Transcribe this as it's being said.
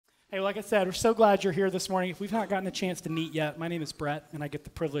Hey, like I said, we're so glad you're here this morning. If we've not gotten a chance to meet yet, my name is Brett, and I get the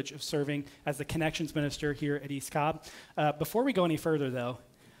privilege of serving as the Connections Minister here at East Cobb. Before we go any further, though,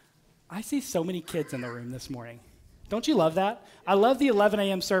 I see so many kids in the room this morning. Don't you love that? I love the 11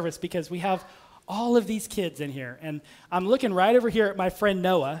 a.m. service because we have all of these kids in here. And I'm looking right over here at my friend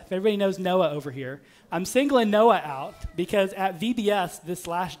Noah. If everybody knows Noah over here, I'm singling Noah out because at VBS this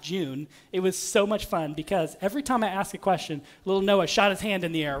last June, it was so much fun because every time I ask a question, little Noah shot his hand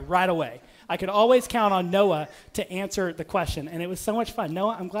in the air right away. I could always count on Noah to answer the question, and it was so much fun.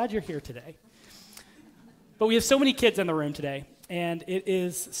 Noah, I'm glad you're here today. But we have so many kids in the room today, and it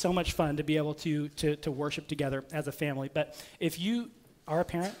is so much fun to be able to worship together as a family. But if you are a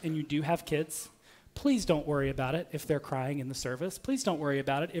parent and you do have kids, please don't worry about it if they're crying in the service. Please don't worry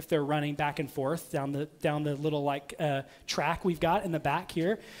about it if they're running back and forth down the little track we've got in the back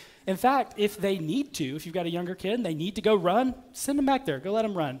here. In fact, if they need to, if you've got a younger kid and they need to go run, send them back there. Go let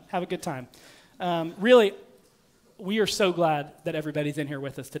them run. Have a good time. Really, we are so glad that everybody's in here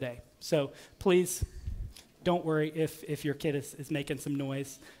with us today. So please don't worry if your kid is making some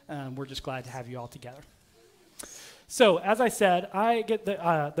noise. We're just glad to have you all together. So, as I said, I get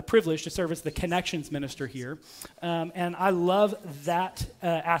the privilege to serve as the Connections Minister here, and I love that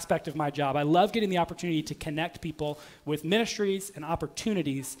aspect of my job. I love getting the opportunity to connect people with ministries and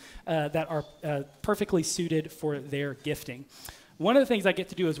opportunities that are perfectly suited for their gifting. One of the things I get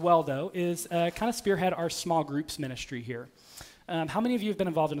to do as well, though, is kind of spearhead our small groups ministry here. How many of you have been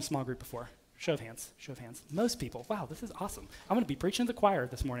involved in a small group before? Show of hands. Show of hands. Most people. Wow, this is awesome. I'm going to be preaching to the choir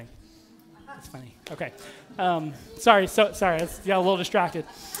this morning. That's funny. Okay. Sorry, I got a little distracted.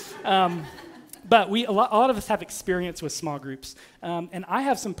 But a lot of us have experience with small groups. And I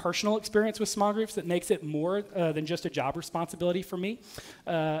have some personal experience with small groups that makes it more than just a job responsibility for me.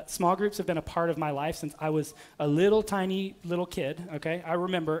 Small groups have been a part of my life since I was a tiny little kid, okay? I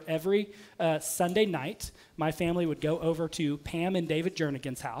remember every Sunday night, my family would go over to Pam and David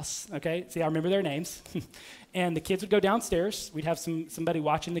Jernigan's house, okay? See, I remember their names. And the kids would go downstairs. We'd have somebody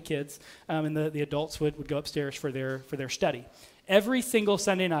watching the kids, and the adults would go upstairs for their study. Every single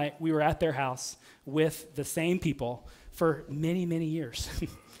Sunday night, we were at their house with the same people for many, many years.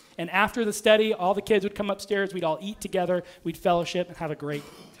 And after the study, all the kids would come upstairs. We'd all eat together. We'd fellowship and have a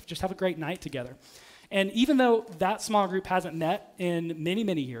great night together. And even though that small group hasn't met in many,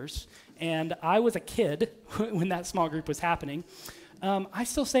 many years, and I was a kid when that small group was happening, I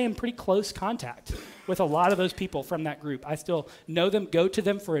still stay in pretty close contact with a lot of those people from that group. I still know them, go to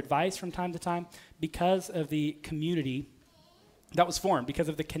them for advice from time to time because of the community that was formed, because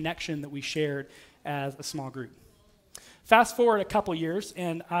of the connection that we shared as a small group. Fast forward a couple years,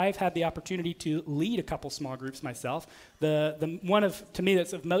 and I've had the opportunity to lead a couple small groups myself. The one to me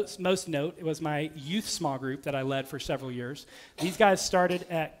that's of most note, it was my youth small group that I led for several years. These guys started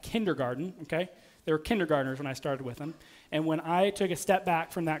at kindergarten, okay? They were kindergartners when I started with them. And when I took a step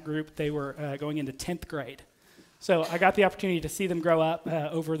back from that group, they were going into 10th grade. So I got the opportunity to see them grow up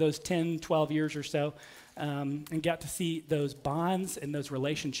over those 10, 12 years or so, and got to see those bonds and those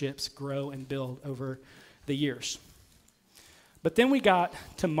relationships grow and build over the years. But then we got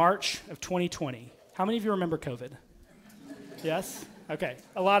to March of 2020. How many of you remember COVID? Yes? Okay,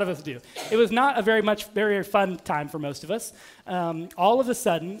 a lot of us do. It was not a very fun time for most of us. All of a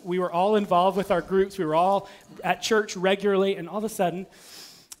sudden, we were all involved with our groups. We were all at church regularly, and all of a sudden,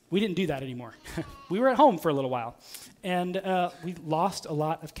 we didn't do that anymore. We were at home for a little while, and we lost a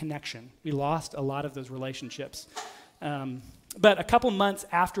lot of connection. We lost a lot of those relationships. But a couple months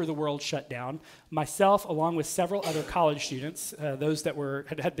after the world shut down, myself, along with several other college students, those that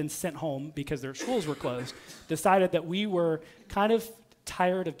had been sent home because their schools were closed, decided that we were kind of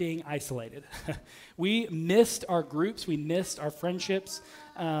tired of being isolated. We missed our groups. We missed our friendships.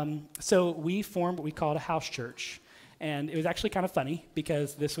 So we formed what we called a house church. And it was actually kind of funny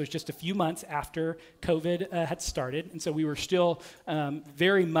because this was just a few months after COVID had started. And so we were still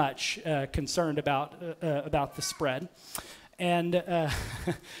very much concerned about the spread. And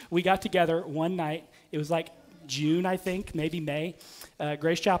we got together one night. It was like June, I think, maybe May.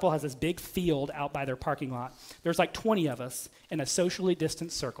 Grace Chapel has this big field out by their parking lot. There's like 20 of us in a socially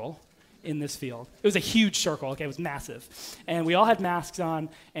distanced circle in this field. It was a huge circle, okay? It was massive. And we all had masks on,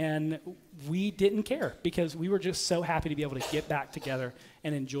 and we didn't care because we were just so happy to be able to get back together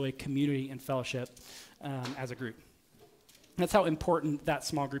and enjoy community and fellowship as a group. That's how important that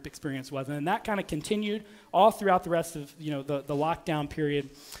small group experience was. And that kind of continued all throughout the rest of the lockdown period.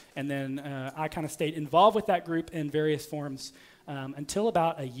 And then I kind of stayed involved with that group in various forms until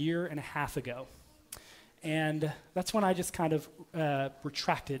about a year and a half ago. And that's when I just kind of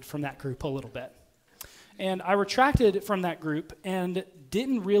retracted from that group a little bit. And I retracted from that group and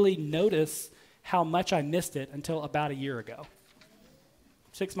didn't really notice how much I missed it until about a year ago.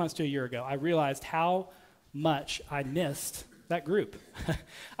 6 months to a year ago, I realized how much I missed that group.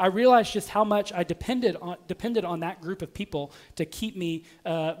 I realized just how much I depended on that group of people to keep me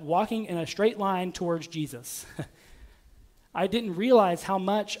walking in a straight line towards Jesus. I didn't realize how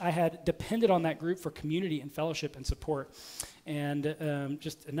much I had depended on that group for community and fellowship and support. And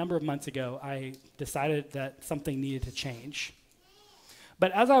just a number of months ago, I decided that something needed to change.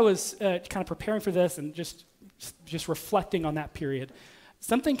 But as I was kind of preparing for this and just reflecting on that period,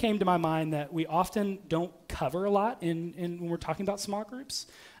 something came to my mind that we often don't cover a lot when we're talking about small groups,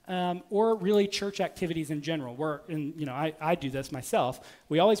 or really church activities in general. I do this myself.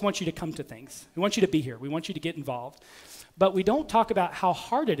 We always want you to come to things. We want you to be here. We want you to get involved. But we don't talk about how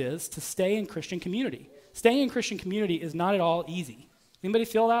hard it is to stay in Christian community. Staying in Christian community is not at all easy. Anybody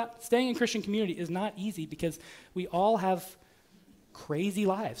feel that? Staying in Christian community is not easy because we all have crazy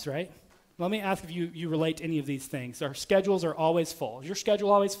lives, right? Let me ask if you relate to any of these things. Our schedules are always full. Is your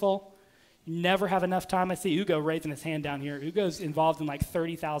schedule always full? You never have enough time. I see Hugo raising his hand down here. Hugo's involved in like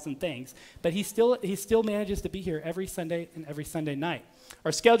 30,000 things, but he still manages to be here every Sunday and every Sunday night.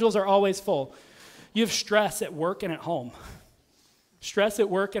 Our schedules are always full. You have stress at work and at home. Stress at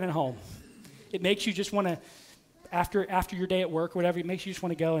work and at home. It makes you just want to, after your day at work or whatever, it makes you just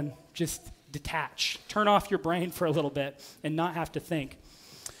want to go and just detach, turn off your brain for a little bit and not have to think.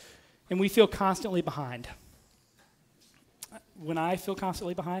 And we feel constantly behind. When I feel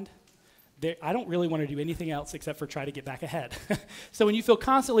constantly behind, I don't really want to do anything else except for try to get back ahead. So when you feel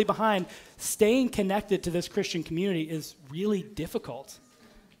constantly behind, staying connected to this Christian community is really difficult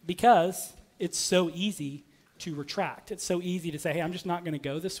because it's so easy to retract. It's so easy to say, hey, I'm just not going to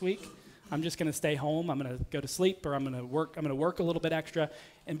go this week. I'm just going to stay home. I'm going to go to sleep, or I'm going to work a little bit extra.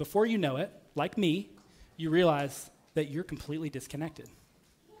 And before you know it, like me, you realize that you're completely disconnected.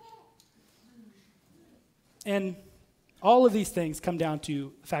 And all of these things come down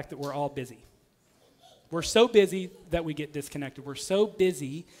to the fact that we're all busy. We're so busy that we get disconnected. We're so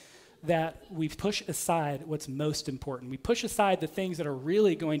busy that we push aside what's most important. We push aside the things that are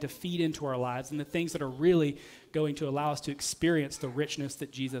really going to feed into our lives and the things that are really going to allow us to experience the richness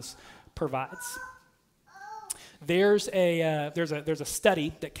that Jesus provides. There's a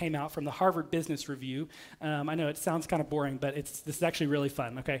study that came out from the Harvard Business Review. I know it sounds kind of boring, but this is actually really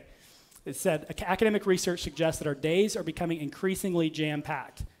fun, okay? It said, academic research suggests that our days are becoming increasingly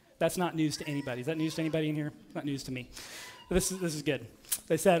jam-packed. That's not news to anybody. Is that news to anybody in here? Not news to me. This is good.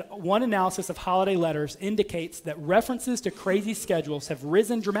 They said, one analysis of holiday letters indicates that references to crazy schedules have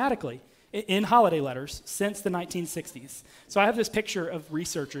risen dramatically in holiday letters since the 1960s. So I have this picture of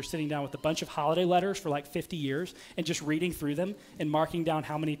researchers sitting down with a bunch of holiday letters for like 50 years and just reading through them and marking down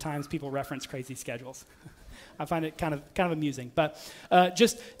how many times people reference crazy schedules. I find it kind of amusing. But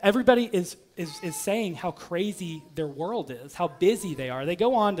just everybody is saying how crazy their world is, how busy they are. They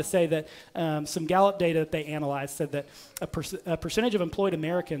go on to say that some Gallup data that they analyzed said that a percentage of employed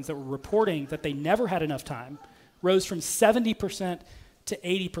Americans that were reporting that they never had enough time rose from 70% to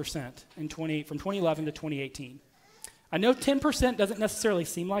 80% from 2011 to 2018. I know 10% doesn't necessarily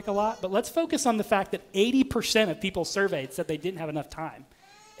seem like a lot, but let's focus on the fact that 80% of people surveyed said they didn't have enough time.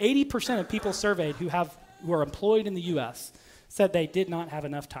 80% of people surveyed who are employed in the U.S. said they did not have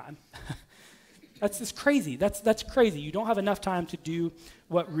enough time. That's just crazy. That's crazy. You don't have enough time to do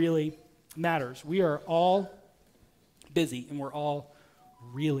what really matters. We are all busy, and we're all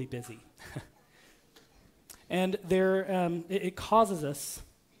really busy. And it causes us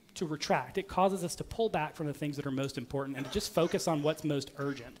to retract. It causes us to pull back from the things that are most important and to just focus on what's most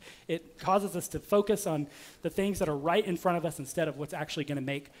urgent. It causes us to focus on the things that are right in front of us instead of what's actually going to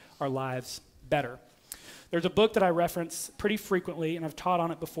make our lives better. There's a book that I reference pretty frequently, and I've taught on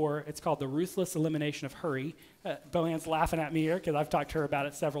it before. It's called The Ruthless Elimination of Hurry. Boann's laughing at me here because I've talked to her about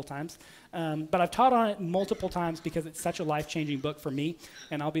it several times. But I've taught on it multiple times because it's such a life-changing book for me,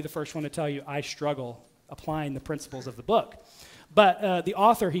 and I'll be the first one to tell you I struggle applying the principles of the book. But the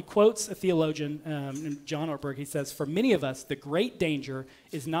author, he quotes a theologian, John Ortberg. He says, for many of us, the great danger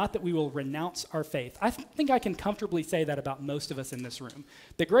is not that we will renounce our faith. I think I can comfortably say that about most of us in this room.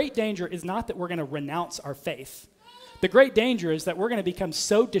 The great danger is not that we're going to renounce our faith. The great danger is that we're going to become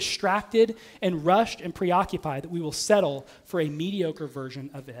so distracted and rushed and preoccupied that we will settle for a mediocre version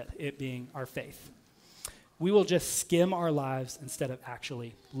of it being our faith. We will just skim our lives instead of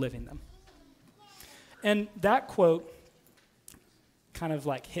actually living them. And that quote kind of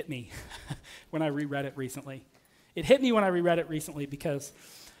like hit me when I reread it recently. It hit me when I reread it recently because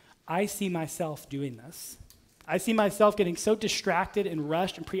I see myself doing this. I see myself getting so distracted and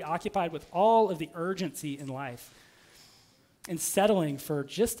rushed and preoccupied with all of the urgency in life and settling for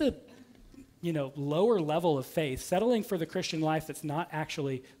just a lower level of faith, settling for the Christian life that's not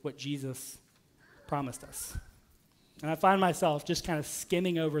actually what Jesus promised us. And I find myself just kind of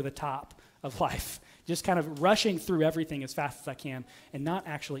skimming over the top of life, just kind of rushing through everything as fast as I can and not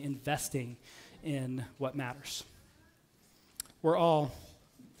actually investing in what matters. We're all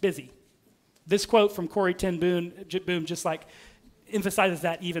busy. This quote from Corrie ten Boom just like emphasizes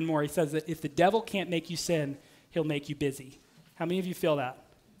that even more. He says that if the devil can't make you sin, he'll make you busy. How many of you feel that?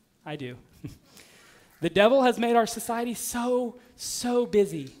 I do. The devil has made our society so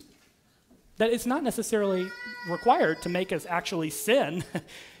busy that it's not necessarily required to make us actually sin.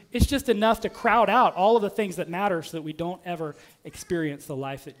 It's just enough to crowd out all of the things that matter so that we don't ever experience the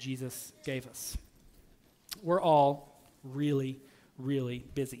life that Jesus gave us. We're all really, really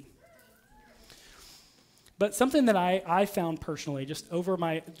busy. But something that I found personally, just over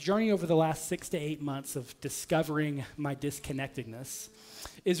my journey over the last 6 to 8 months of discovering my disconnectedness,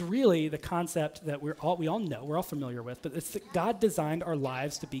 is really the concept that we all know, we're all familiar with, but it's that God designed our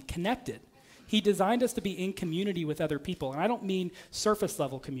lives to be connected. He designed us to be in community with other people. And I don't mean surface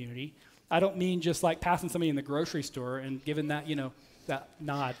level community. I don't mean just like passing somebody in the grocery store and giving that, that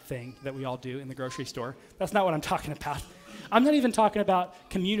nod thing that we all do in the grocery store. That's not what I'm talking about. I'm not even talking about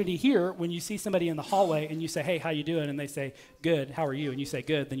community here when you see somebody in the hallway and you say, hey, how you doing? And they say, good, how are you? And you say,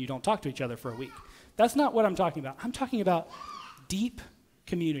 good, then you don't talk to each other for a week. That's not what I'm talking about. I'm talking about deep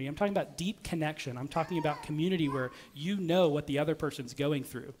community. I'm talking about deep connection. I'm talking about community where you know what the other person's going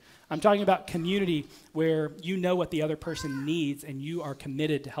through. I'm talking about community where you know what the other person needs and you are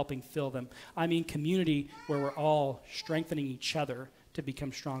committed to helping fill them. I mean community where we're all strengthening each other to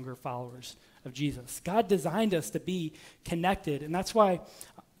become stronger followers of Jesus. God designed us to be connected, and that's why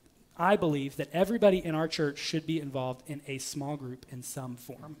I believe that everybody in our church should be involved in a small group in some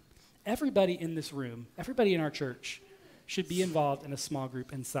form. Everybody in this room, everybody in our church should be involved in a small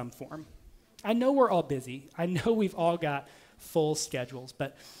group in some form. I know we're all busy. I know we've all got full schedules,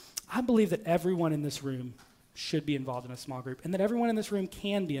 but I believe that everyone in this room should be involved in a small group and that everyone in this room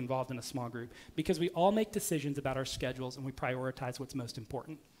can be involved in a small group because we all make decisions about our schedules and we prioritize what's most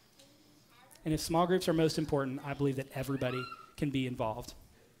important. And if small groups are most important, I believe that everybody can be involved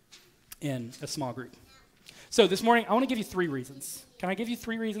in a small group. So this morning, I want to give you 3 reasons. Can I give you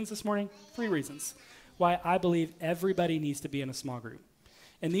 3 reasons this morning? 3 reasons why I believe everybody needs to be in a small group.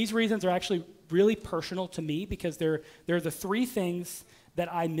 And these reasons are actually really personal to me because they're the 3 things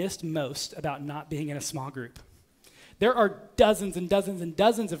that I missed most about not being in a small group. There are dozens and dozens and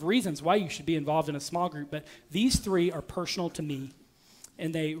dozens of reasons why you should be involved in a small group, but these 3 are personal to me,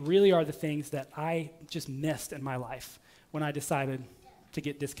 and they really are the things that I just missed in my life when I decided to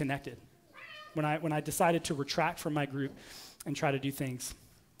get disconnected, when I decided to retract from my group and try to do things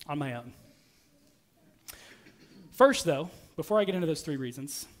on my own. First, though, before I get into those 3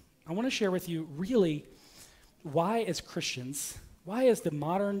 reasons, I want to share with you really why as Christians, why as the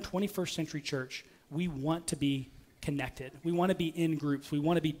modern 21st century church, we want to be connected. We want to be in groups. We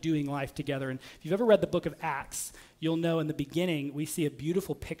want to be doing life together. And if you've ever read the book of Acts, you'll know in the beginning we see a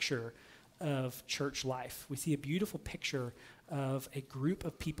beautiful picture of church life. We see a beautiful picture of a group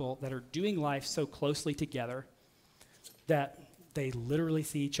of people that are doing life so closely together that they literally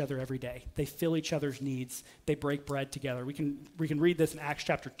see each other every day. They fill each other's needs. They break bread together. We can read this in Acts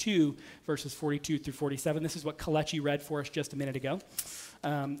chapter 2, verses 42 through 47. This is what Kalechi read for us just a minute ago.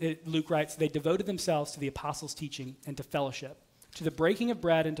 Luke writes, they devoted themselves to the apostles' teaching and to fellowship, to the breaking of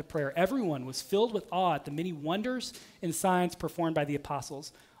bread and to prayer. Everyone was filled with awe at the many wonders and signs performed by the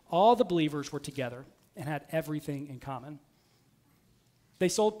apostles. All the believers were together and had everything in common. They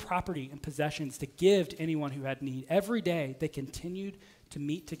sold property and possessions to give to anyone who had need. Every day, they continued to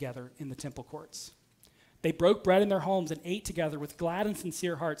meet together in the temple courts. They broke bread in their homes and ate together with glad and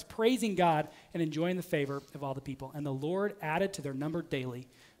sincere hearts, praising God and enjoying the favor of all the people. And the Lord added to their number daily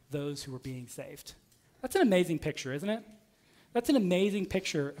those who were being saved. That's an amazing picture, isn't it? That's an amazing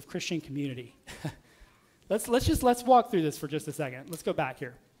picture of Christian community. Let's walk through this for just a second. Let's go back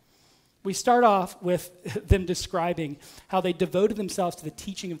here. We start off with them describing how they devoted themselves to the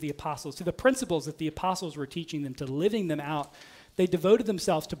teaching of the apostles, to the principles that the apostles were teaching them, to living them out. They devoted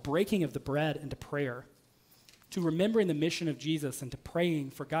themselves to breaking of the bread and to prayer, to remembering the mission of Jesus and to praying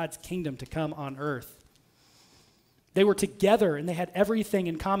for God's kingdom to come on earth. They were together and they had everything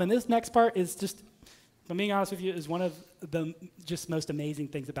in common. This next part is just, if I'm being honest with you, is one of the just most amazing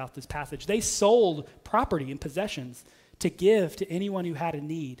things about this passage. They sold property and possessions to give to anyone who had a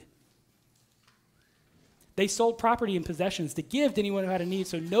need. They sold property and possessions to give to anyone who had a need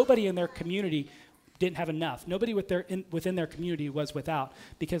so nobody in their community didn't have enough. Nobody within their community was without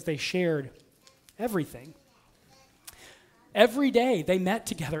because they shared everything. Every day they met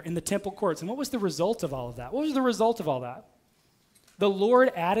together in the temple courts. And what was the result of all of that? What was the result of all that? The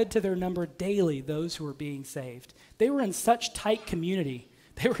Lord added to their number daily those who were being saved. They were in such tight community.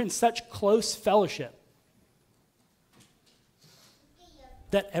 They were in such close fellowship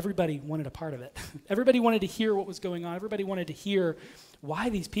that everybody wanted a part of it. Everybody wanted to hear what was going on. Everybody wanted to hear why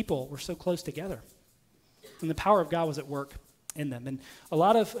these people were so close together. And the power of God was at work in them. And a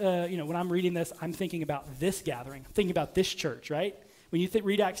lot of, when I'm reading this, I'm thinking about this gathering, I'm thinking about this church, right? When you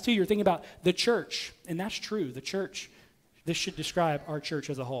read Acts 2, you're thinking about the church, and that's true, the church. This should describe our church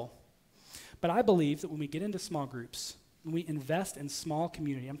as a whole. But I believe that when we get into small groups, when we invest in small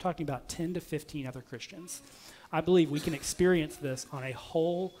community, I'm talking about 10 to 15 other Christians, I believe we can experience this on a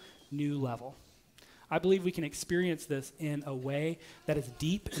whole new level. I believe we can experience this in a way that is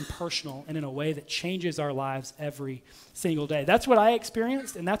deep and personal and in a way that changes our lives every single day. That's what I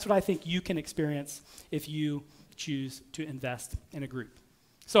experienced, and that's what I think you can experience if you choose to invest in a group.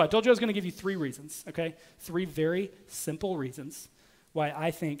 So I told you I was going to give you 3 reasons, okay? 3 very simple reasons why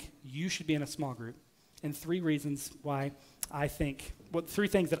I think you should be in a small group, and 3 reasons why I think, 3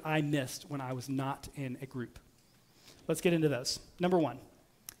 things that I missed when I was not in a group. Let's get into those. Number 1.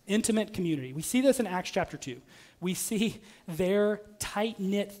 Intimate community. We see this in Acts chapter 2. We see their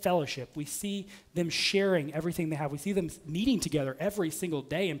tight-knit fellowship. We see them sharing everything they have. We see them meeting together every single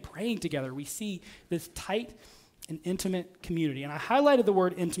day and praying together. We see this tight and intimate community. And I highlighted the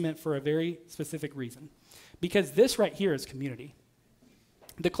word intimate for a very specific reason, because this right here is community.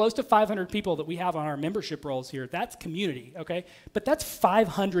 The close to 500 people that we have on our membership rolls here, that's community, okay? But that's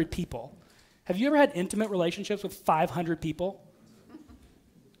 500 people. Have you ever had intimate relationships with 500 people?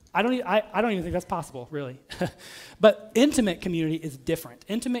 I don't even think that's possible, really. But intimate community is different.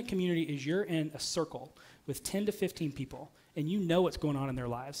 Intimate community is you're in a circle with 10 to 15 people, and you know what's going on in their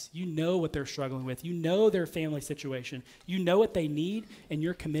lives. You know what they're struggling with. You know their family situation. You know what they need, and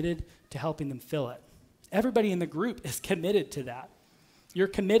you're committed to helping them fill it. Everybody in the group is committed to that. You're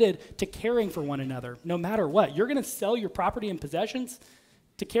committed to caring for one another, no matter what. You're going to sell your property and possessions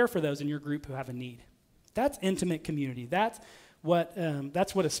to care for those in your group who have a need. That's intimate community. That's what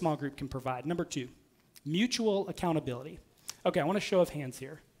a small group can provide. Number 2, mutual accountability. Okay, I want a show of hands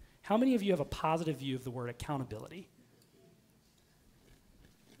here. How many of you have a positive view of the word accountability?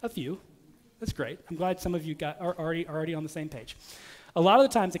 A few. That's great. I'm glad some of you are already on the same page. A lot of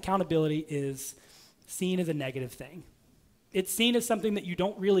the times, accountability is seen as a negative thing. It's seen as something that you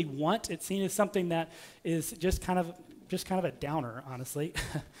don't really want. It's seen as something that is just kind of a downer, honestly.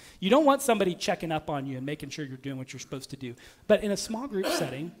 You don't want somebody checking up on you and making sure you're doing what you're supposed to do. But in a small group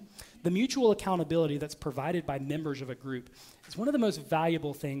setting, the mutual accountability that's provided by members of a group is one of the most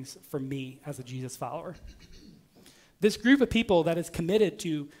valuable things for me as a Jesus follower. This group of people that is committed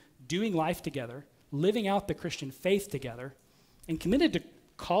to doing life together, living out the Christian faith together, and committed to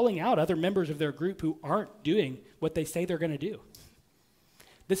calling out other members of their group who aren't doing what they say they're going to do.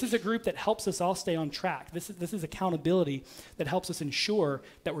 This is a group that helps us all stay on track. This is accountability that helps us ensure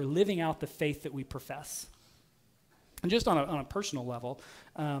that we're living out the faith that we profess. And just on a personal level,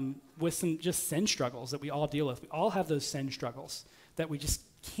 with some just sin struggles that we all deal with. We all have those sin struggles that we just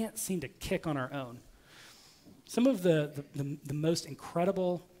can't seem to kick on our own. Some of the most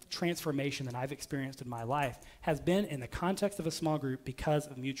incredible transformation that I've experienced in my life has been in the context of a small group because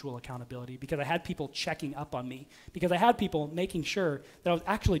of mutual accountability, because I had people checking up on me, because I had people making sure that I was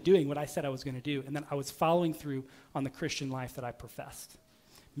actually doing what I said I was going to do, and that I was following through on the Christian life that I professed.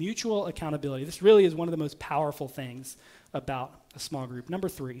 Mutual accountability. This really is one of the most powerful things about a small group. Number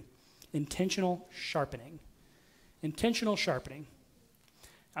 3, intentional sharpening. Intentional sharpening.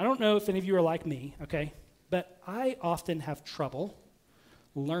 I don't know if any of you are like me, okay, but I often have trouble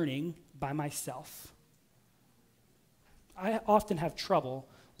learning by myself. I often have trouble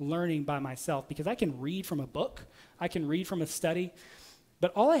learning by myself because I can read from a book, I can read from a study,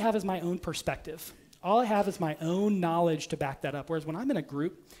 but all I have is my own perspective. All I have is my own knowledge to back that up. Whereas when I'm in a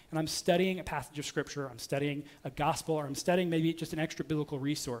group and I'm studying a passage of scripture, I'm studying a gospel, or I'm studying maybe just an extra biblical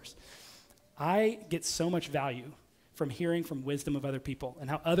resource, I get so much value from hearing from wisdom of other people and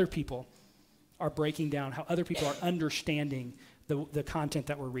how other people are breaking down, how other people are understanding the content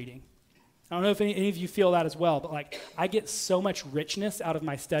that we're reading. I don't know if any of you feel that as well, but like I get so much richness out of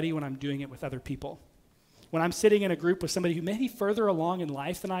my study when I'm doing it with other people. When I'm sitting in a group with somebody who may be further along in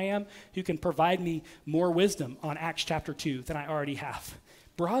life than I am, who can provide me more wisdom on Acts chapter 2 than I already have.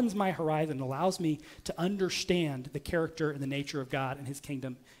 Broadens my horizon, allows me to understand the character and the nature of God and his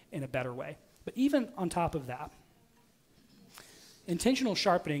kingdom in a better way. But even on top of that, intentional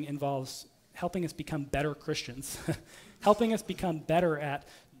sharpening involves helping us become better Christians, helping us become better at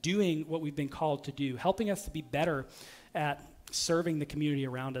doing what we've been called to do, helping us to be better at serving the community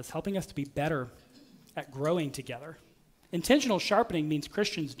around us, helping us to be better at growing together. Intentional sharpening means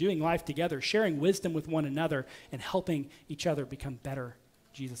Christians doing life together, sharing wisdom with one another, and helping each other become better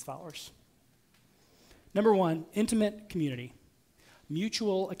Jesus followers. Number one, intimate community,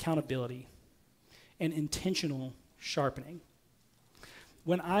 mutual accountability, and intentional sharpening.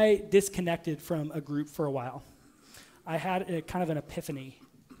 When I disconnected from a group for a while, I had a kind of an epiphany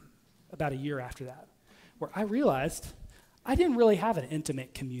about a year after that, where I realized I didn't really have an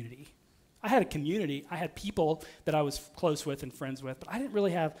intimate community. I had a community, I had people that I was close with and friends with, but I didn't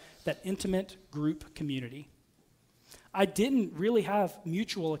really have that intimate group community. I didn't really have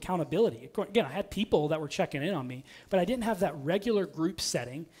mutual accountability. Again, I had people that were checking in on me, but I didn't have that regular group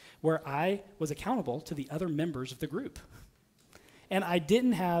setting where I was accountable to the other members of the group. And I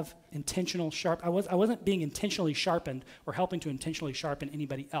didn't have intentional I wasn't being intentionally sharpened or helping to intentionally sharpen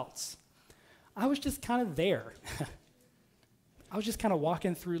anybody else. I was just kind of there. I was just kind of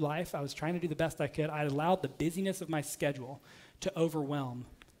walking through life. I was trying to do the best I could. I allowed the busyness of my schedule to overwhelm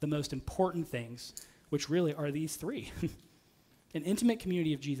the most important things, which really are these three. An intimate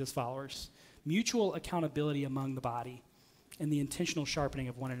community of Jesus followers, mutual accountability among the body, and the intentional sharpening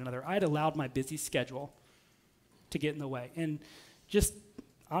of one another. I had allowed my busy schedule to get in the way. And just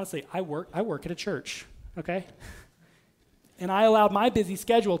honestly, I work at a church, okay? And I allowed my busy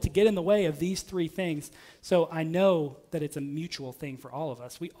schedule to get in the way of these three things. So I know that it's a mutual thing for all of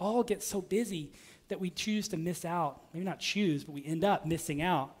us. We all get so busy that we choose to miss out. Maybe not choose, but we end up missing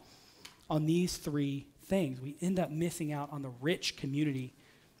out on these three things. We end up missing out on the rich community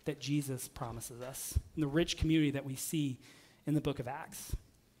that Jesus promises us, and the rich community that we see in the book of Acts.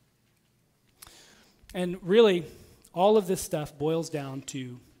 And really, all of this stuff boils down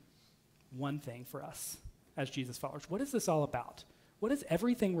to one thing for us as Jesus followers. What is this all about? What is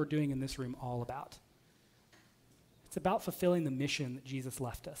everything we're doing in this room all about? It's about fulfilling the mission that Jesus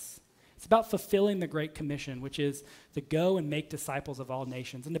left us. It's about fulfilling the Great Commission, which is to go and make disciples of all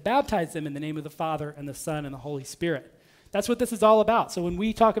nations and to baptize them in the name of the Father and the Son and the Holy Spirit. That's what this is all about. So when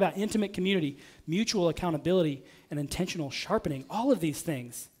we talk about intimate community, mutual accountability, and intentional sharpening, all of these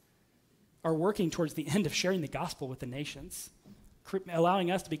things are working towards the end of sharing the gospel with the nations,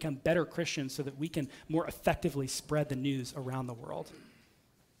 allowing us to become better Christians so that we can more effectively spread the news around the world.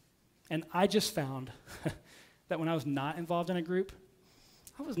 And I just found that when I was not involved in a group,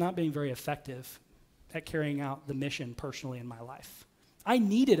 I was not being very effective at carrying out the mission personally in my life. I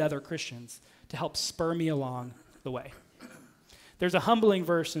needed other Christians to help spur me along the way. There's a humbling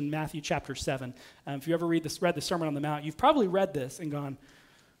verse in Matthew chapter 7. If you ever read the Sermon on the Mount, you've probably read this and gone,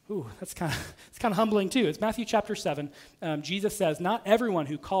 ooh, it's kind of humbling too. It's Matthew chapter 7. Jesus says, "Not everyone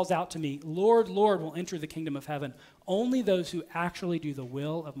who calls out to me, 'Lord, Lord,' will enter the kingdom of heaven. Only those who actually do the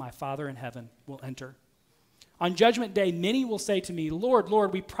will of my Father in heaven will enter. On judgment day, many will say to me, 'Lord,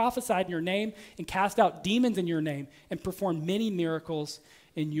 Lord, we prophesied in your name and cast out demons in your name and performed many miracles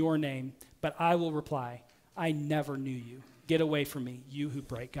in your name.' But I will reply, 'I never knew you. Get away from me, you who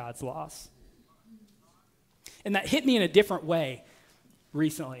break God's laws.'" And that hit me in a different way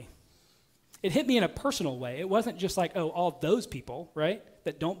recently. It hit me in a personal way. It wasn't just like, oh, all those people, right,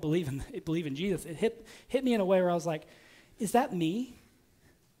 that don't believe in Jesus. It hit me in a way where I was like, is that me?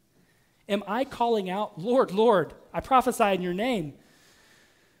 Am I calling out, "Lord, Lord, I prophesy in your name,"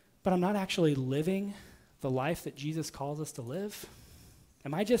 but I'm not actually living the life that Jesus calls us to live?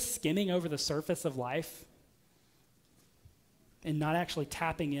 Am I just skimming over the surface of life and not actually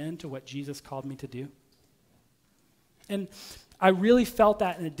tapping into what Jesus called me to do? And I really felt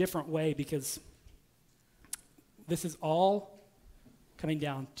that in a different way because this is all coming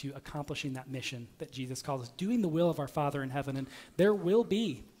down to accomplishing that mission that Jesus calls us, doing the will of our Father in heaven. And there will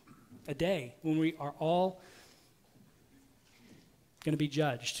be a day when we are all going to be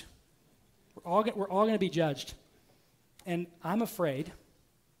judged. We're all going to be judged. And I'm afraid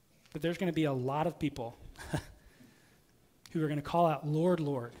that there's going to be a lot of people who are going to call out, "Lord,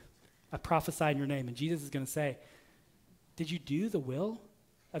 Lord, I prophesy in your name." And Jesus is going to say, "Did you do the will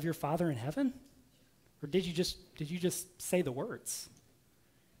of your Father in heaven? Or did you just say the words?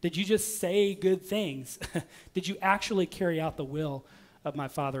 Did you just say good things? Did you actually carry out the will of my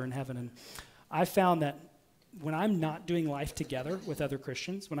Father in heaven?" And I found that when I'm not doing life together with other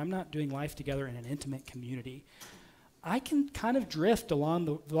Christians, when I'm not doing life together in an intimate community, I can kind of drift along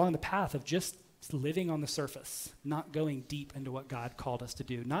the path of just living on the surface, not going deep into what God called us to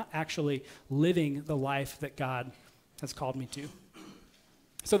do, not actually living the life that God has called me to.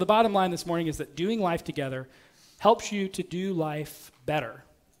 So the bottom line this morning is that doing life together helps you to do life better.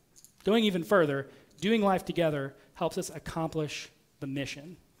 Going even further, doing life together helps us accomplish the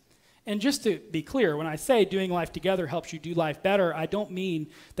mission. And just to be clear, when I say doing life together helps you do life better, I don't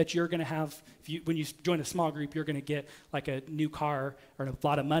mean that you're going to have, when you join a small group, you're going to get like a new car or a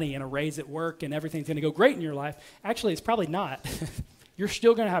lot of money and a raise at work and everything's going to go great in your life. Actually, it's probably not. You're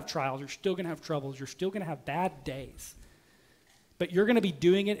still going to have trials. You're still going to have troubles. You're still going to have bad days. But you're going to be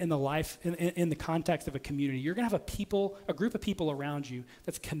doing it in the context of a community. You're going to have a group of people around you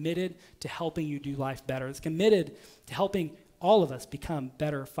that's committed to helping you do life better. That's committed to helping all of us become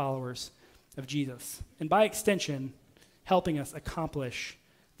better followers of Jesus. And by extension, helping us accomplish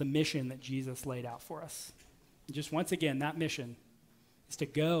the mission that Jesus laid out for us. And just once again, that mission is to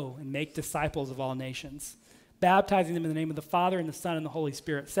go and make disciples of all nations, baptizing them in the name of the Father and the Son and the Holy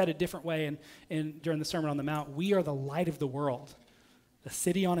Spirit. Said a different way during the Sermon on the Mount, we are the light of the world, the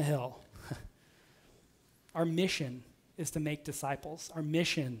city on a hill. Our mission is to make disciples. Our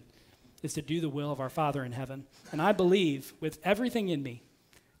mission is to do the will of our Father in heaven. And I believe with everything in me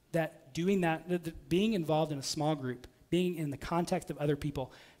that doing that being involved in a small group, being in the context of other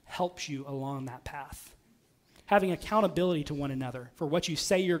people, helps you along that path. Having accountability to one another for what you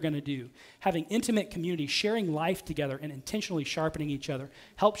say you're going to do, having intimate community, sharing life together, and intentionally sharpening each other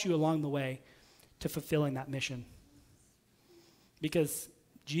helps you along the way to fulfilling that mission. Because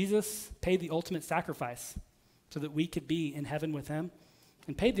Jesus paid the ultimate sacrifice so that we could be in heaven with him,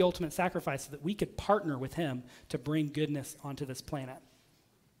 and paid the ultimate sacrifice so that we could partner with him to bring goodness onto this planet.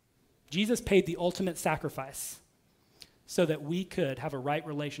 Jesus paid the ultimate sacrifice so that we could have a right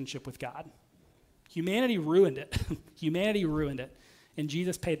relationship with God. Humanity ruined it. Humanity ruined it. And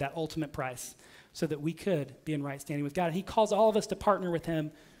Jesus paid that ultimate price so that we could be in right standing with God. And he calls all of us to partner with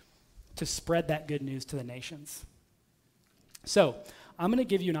him to spread that good news to the nations. So I'm going to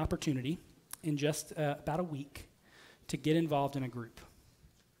give you an opportunity in just about a week to get involved in a group.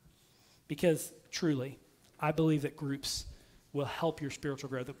 Because truly, I believe that groups will help your spiritual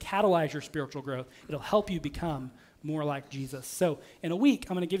growth. They'll catalyze your spiritual growth. It'll help you become more like Jesus. So in a week,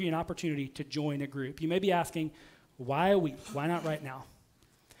 I'm going to give you an opportunity to join a group. You may be asking, why a week? Why not right now?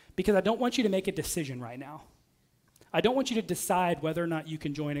 Because I don't want you to make a decision right now. I don't want you to decide whether or not you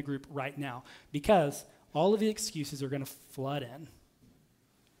can join a group right now, because all of the excuses are going to flood in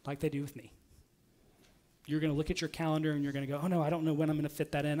like they do with me. You're going to look at your calendar and you're going to go, oh no, I don't know when I'm going to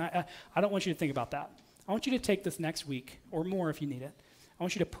fit that in. I don't want you to think about that. I want you to take this next week, or more if you need it. I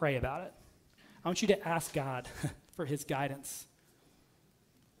want you to pray about it. I want you to ask God for his guidance.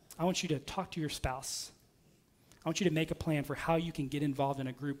 I want you to talk to your spouse. I want you to make a plan for how you can get involved in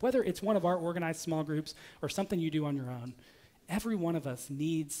a group, whether it's one of our organized small groups or something you do on your own. Every one of us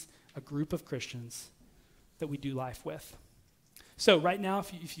needs a group of Christians that we do life with. So right now,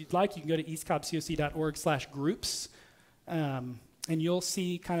 if you'd like, you can go to eastcobbcoc.org/groups, and you'll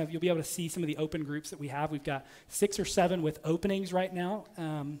be able to see some of the open groups that we have. We've got 6 or 7 with openings right now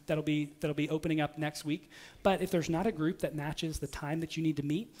that'll be opening up next week. But if there's not a group that matches the time that you need to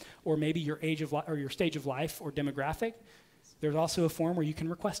meet, or maybe your age of or your stage of life or demographic, there's also a form where you can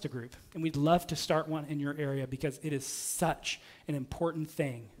request a group. And we'd love to start one in your area, because it is such an important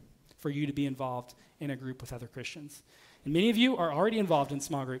thing for you to be involved in a group with other Christians. And many of you are already involved in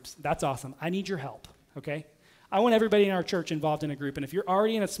small groups. That's awesome. I need your help, okay? I want everybody in our church involved in a group. And if you're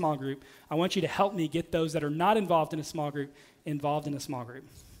already in a small group, I want you to help me get those that are not involved in a small group involved in a small group.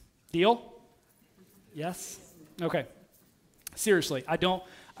 Deal? Yes? Okay. Seriously, I don't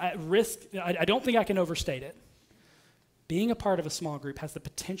think I can overstate it. Being a part of a small group has the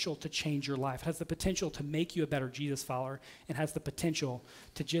potential to change your life, has the potential to make you a better Jesus follower, and has the potential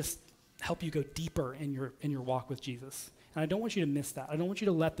to just help you go deeper in your walk with Jesus. And I don't want you to miss that. I don't want you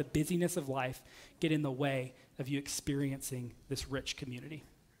to let the busyness of life get in the way of you experiencing this rich community.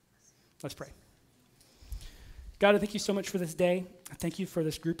 Let's pray. God, I thank you so much for this day. I thank you for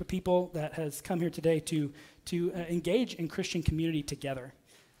this group of people that has come here today to engage in Christian community together.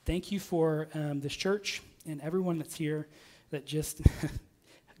 Thank you for this church and everyone that's here that just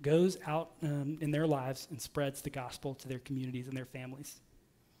goes out in their lives and spreads the gospel to their communities and their families.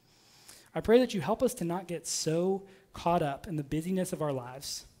 I pray that you help us to not get so caught up in the busyness of our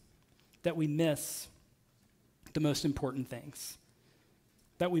lives that we miss the most important things,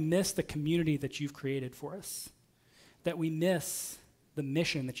 that we miss the community that you've created for us, that we miss the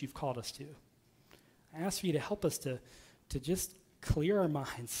mission that you've called us to. I ask for you to help us to just clear our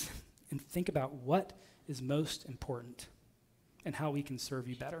minds and think about what is most important and how we can serve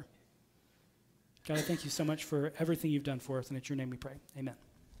you better. God, I thank you so much for everything you've done for us, and it's your name we pray. Amen.